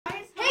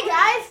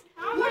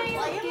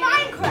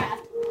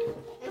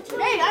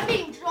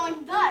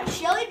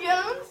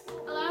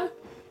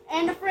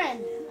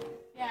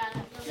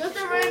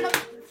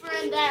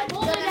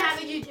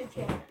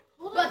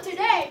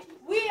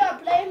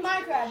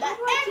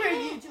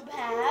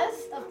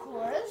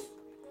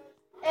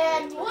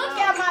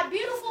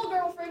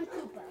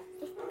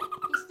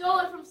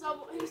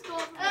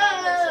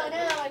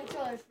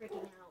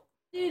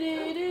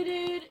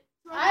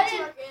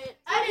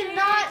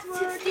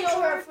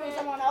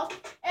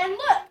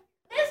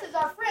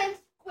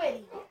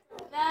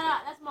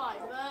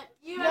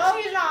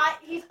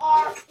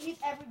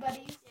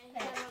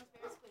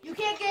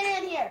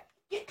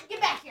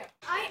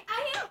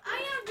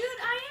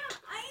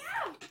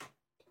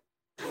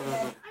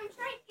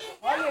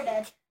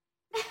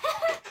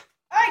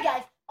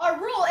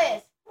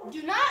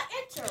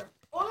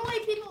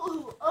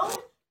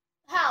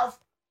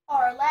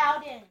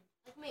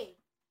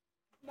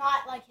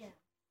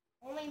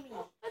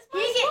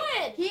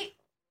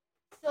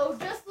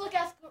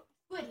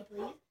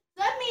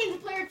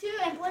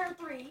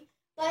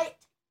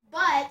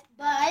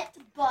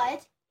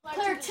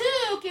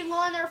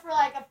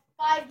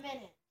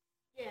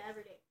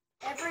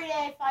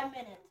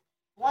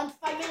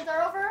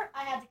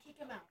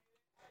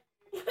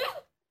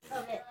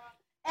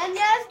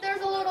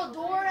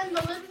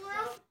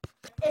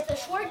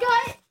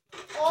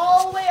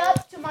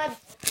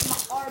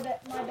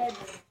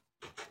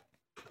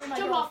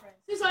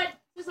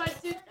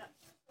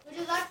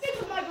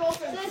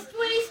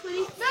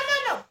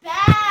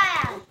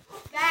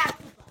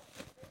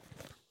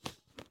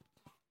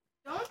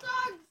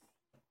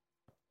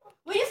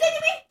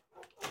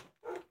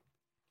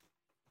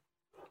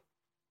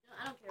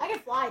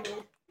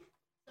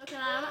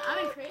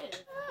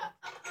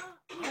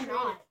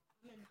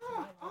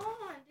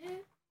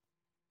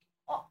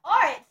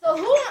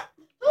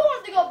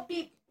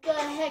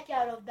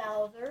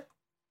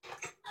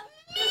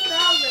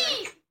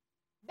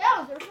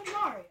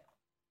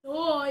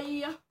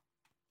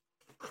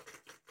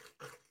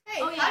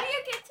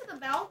get to the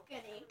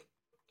balcony?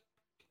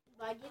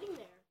 By getting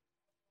there.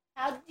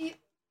 How do you...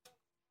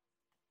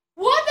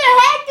 What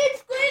the heck did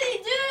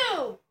Squiddy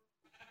do?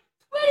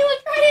 Squiddy was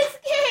trying to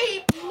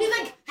escape! He's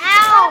like,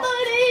 Ow! I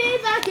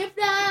back if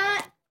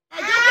not.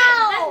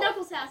 That's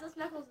Knuckles' house. That's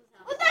Knuckles'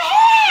 house. What the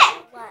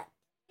heck? What?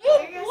 You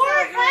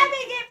weren't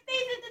having it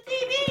facing the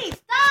TV!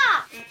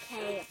 Stop!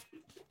 Okay.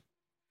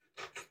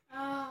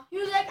 He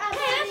was like,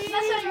 Hey,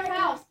 that's not your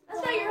house.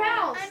 That's not your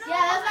house. I know.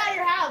 Yeah, that's not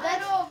your house.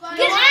 That's but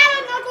get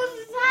out of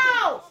Knuckles'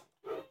 house!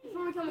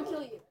 before we come and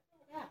kill you.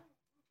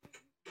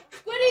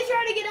 Squiddy's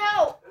trying to get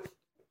out.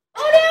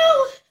 Oh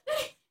no!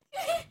 Squiddy,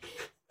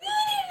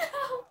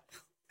 no!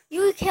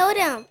 You killed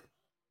him.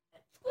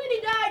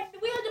 Squiddy died.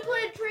 We had to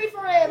plant a tree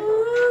for him.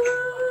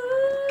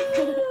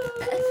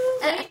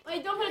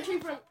 Wait, don't put a tree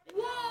for him.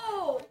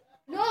 Whoa!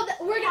 No,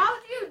 we're How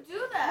do you do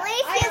that?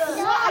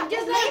 I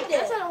just made this.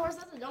 That's not a horse,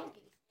 that's a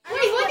donkey.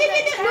 Wait, what did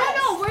we do?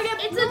 No, we're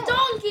gonna. It's a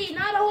donkey,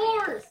 not a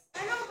horse.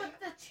 I know, but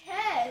the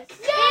chest.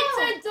 It's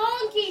a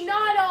donkey,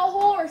 not a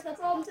horse. That's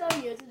all I'm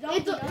telling you. It's a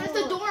donkey.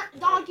 It's a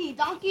donkey.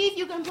 Donkeys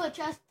you can put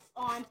chests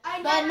on,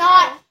 I but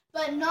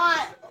never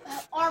not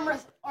armor.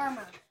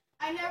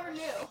 I never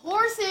knew.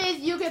 Horses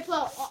you can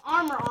put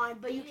armor on,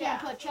 but you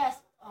can't put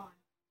chests on.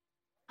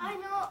 I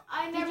know.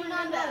 I Did never you knew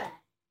not know that.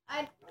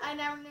 I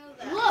never knew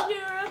that.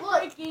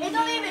 Look, it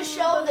don't even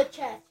show the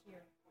chest here.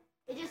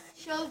 It just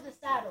shows the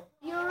saddle.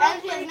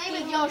 And his name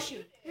is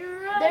Yoshi.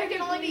 There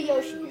can only be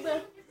Yoshi.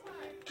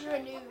 You're a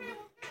noob.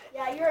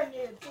 Yeah, you're a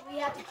noob, so we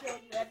have to kill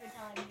you every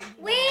time.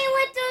 We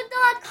went to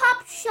the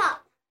cop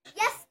shop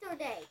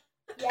yesterday.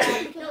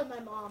 Yeah, because of my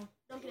mom.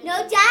 Don't get No,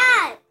 into it.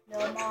 Dad.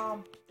 No,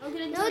 mom. Don't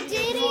get into No, it.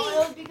 Diddy. No, it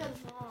was because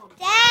of mom.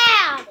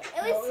 Dad.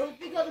 No, it was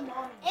because of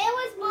mom. It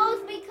was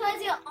both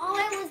because your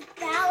arm was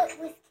bowed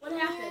with What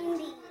happened?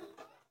 candy.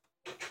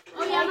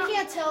 Oh yeah, I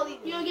can't tell you.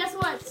 You know, guess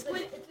what?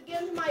 It's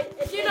against my.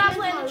 Do not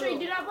plant the tree.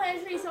 Do not plant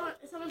the tree.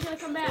 Someone's gonna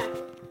come back.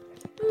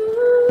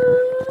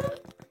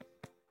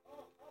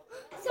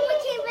 Someone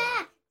came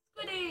back.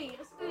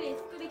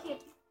 Squiddy came.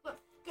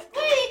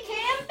 We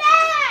came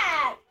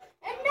back!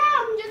 And now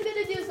I'm just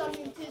gonna do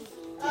something to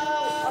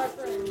our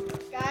friend.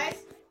 Guys,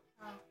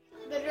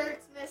 the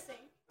dirt's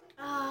missing.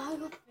 I'll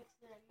go fix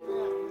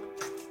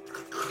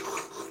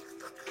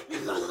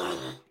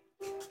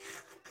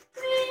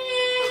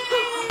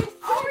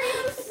Are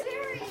you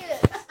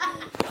serious?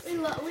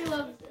 that. We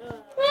love.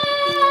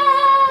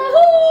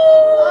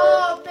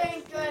 Oh,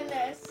 thank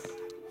goodness.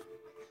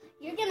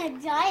 You're gonna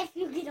die if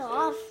you get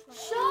off.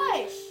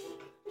 Shush!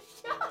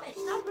 Stop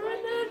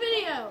ruining the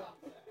video.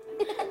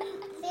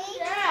 See?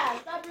 Yeah,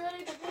 stop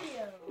ruining the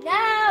video. No.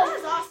 That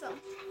was awesome.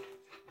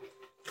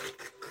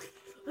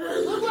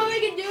 Look what we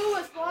can do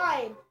with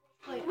slime.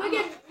 We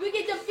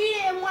can defeat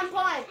it in one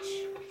punch.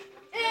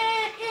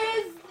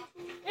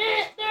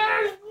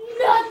 There's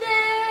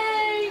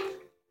nothing.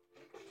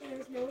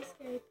 There's no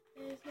escape.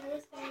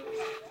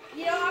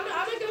 You know, I'm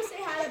gonna go say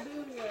hi to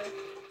Boozer.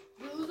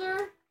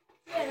 Loser.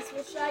 Yes,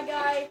 with Shy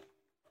Guy.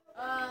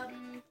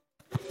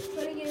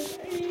 Putting his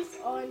face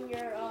on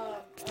your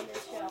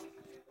shelf.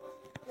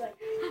 Like,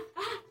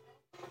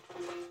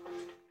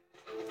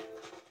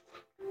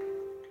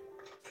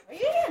 Are you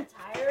getting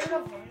tired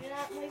of learning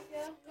that,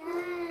 Micah?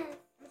 Yes.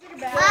 I'm taking a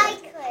bath. I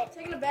could.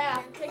 taking a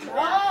bath. I'm taking a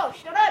bath. No,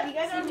 shut up. You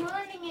guys are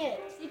learning it.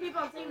 See,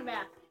 people, I'm taking a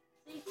bath.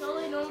 See,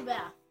 totally normal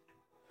bath.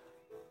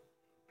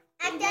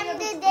 I'm done the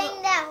thing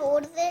that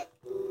holds it.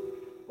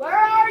 Where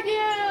are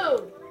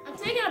you? I'm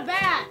taking a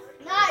bath.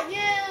 Not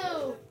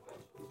you.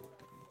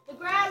 The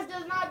grass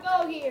does not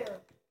go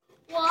here.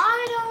 Well,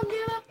 I don't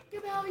give a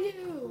about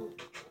you.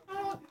 I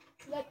don't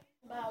Like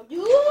about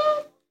you?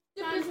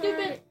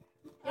 stupid.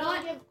 You know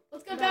what?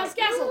 Let's go to Bowser's About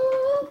castle.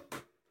 you.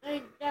 I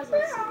mean,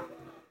 Bowser's.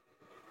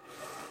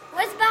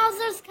 Where's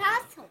Bowser's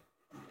castle?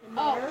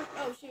 Oh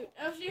shoot.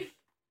 Let's see.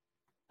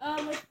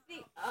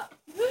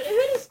 Who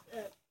does?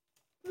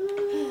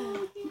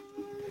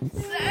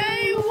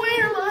 Say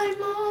where my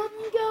mom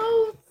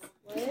goes.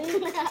 I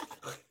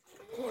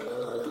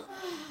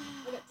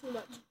got too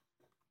much.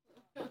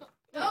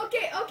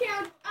 Okay, I'll get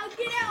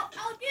out.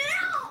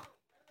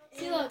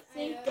 See, look,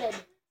 see, good.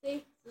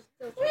 See,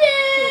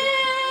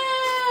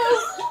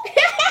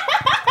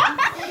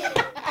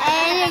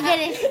 And you're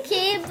gonna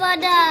keep on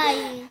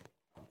dying.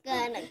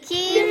 Gonna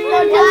keep No,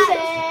 on just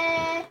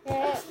dying.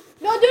 say.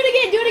 No, do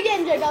it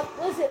again, Jacob.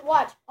 Listen,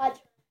 watch.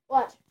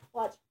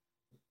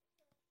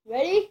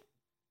 Ready?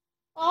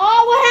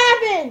 Oh, what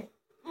happened?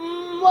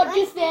 What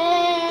you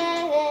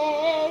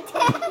say? It's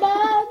not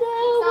funny,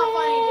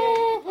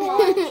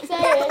 dude.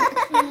 Say it.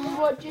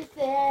 What you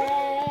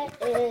say?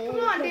 Come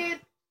on, dude.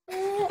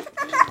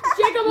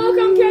 Jacob, I'll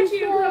come catch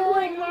you because I'm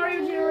playing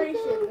Mario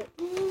Generation.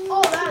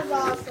 Oh, that's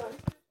awesome.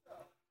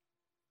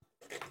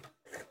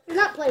 You're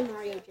not playing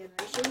Mario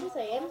Generation. Yes, I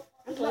am.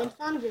 I'm playing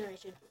Sonic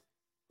Generation.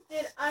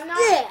 Dude, I'm not.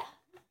 Yeah.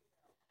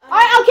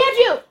 Alright, I'll catch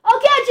you.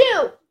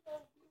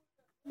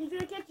 He's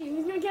gonna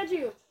catch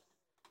you.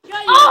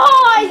 Got you.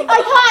 Oh, I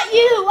caught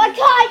you. I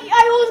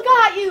almost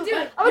got you.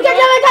 Dude, I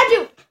got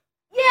you.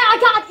 Yeah, I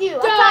got you.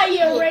 Die,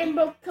 you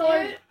rainbow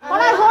colored.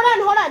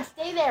 Hold on.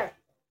 Stay there.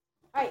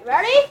 Alright,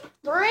 ready?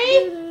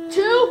 3,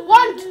 2,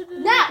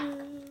 1, now!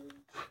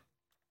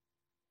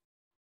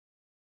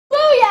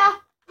 Booyah!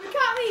 You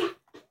caught me.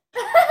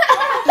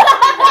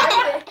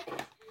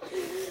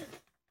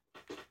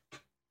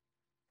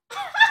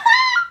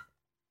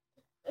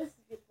 This is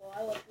beautiful.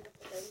 I love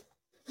beautiful things.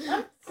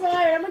 I'm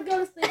sorry. I'm gonna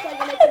go to sleep so I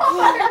can make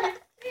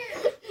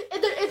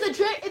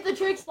It's a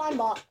trick slime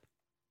block.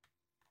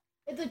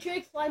 It's a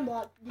trick slime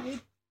block, dude.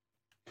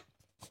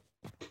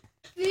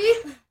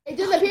 See? It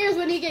disappears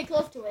when you get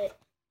close to it.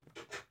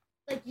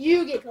 Like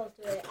you get close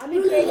to it. I'm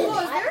in Whoa,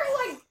 is there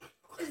like,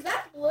 is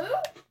that blue?